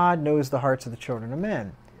 Only God knows the hearts of the children of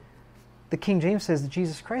men. The King James says that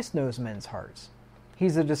Jesus Christ knows men's hearts.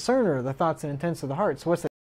 He's a discerner of the thoughts and intents of the heart. So what's